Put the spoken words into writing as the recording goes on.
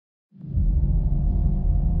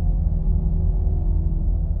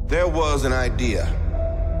There was an idea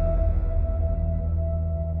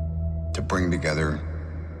to bring together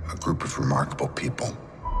a group of remarkable people.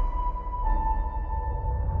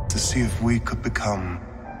 To see if we could become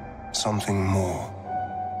something more.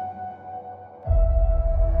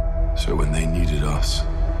 So when they needed us,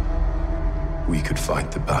 we could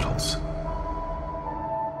fight the battles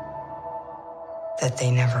that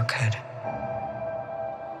they never could.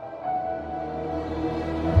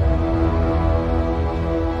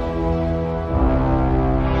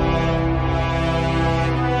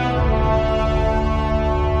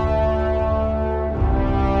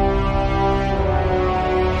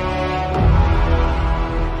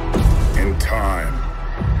 In time,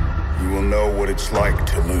 you will know what it's like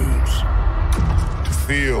to lose. To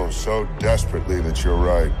feel so desperately that you're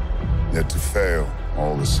right, yet to fail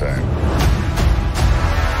all the same.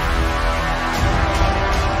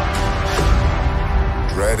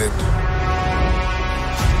 Dread it.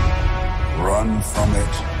 Run from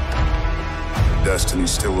it. Destiny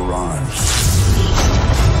still arrives.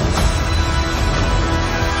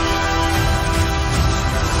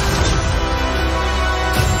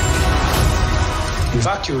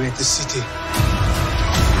 Evacuate the city.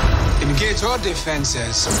 Engage all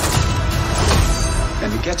defenses.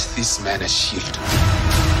 And get this man a shield.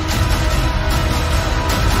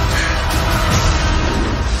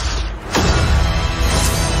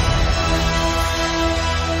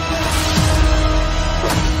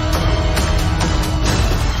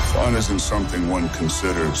 Fun isn't something one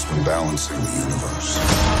considers when balancing the universe.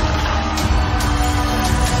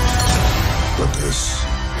 But this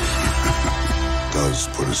does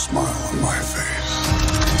put a smile on my face.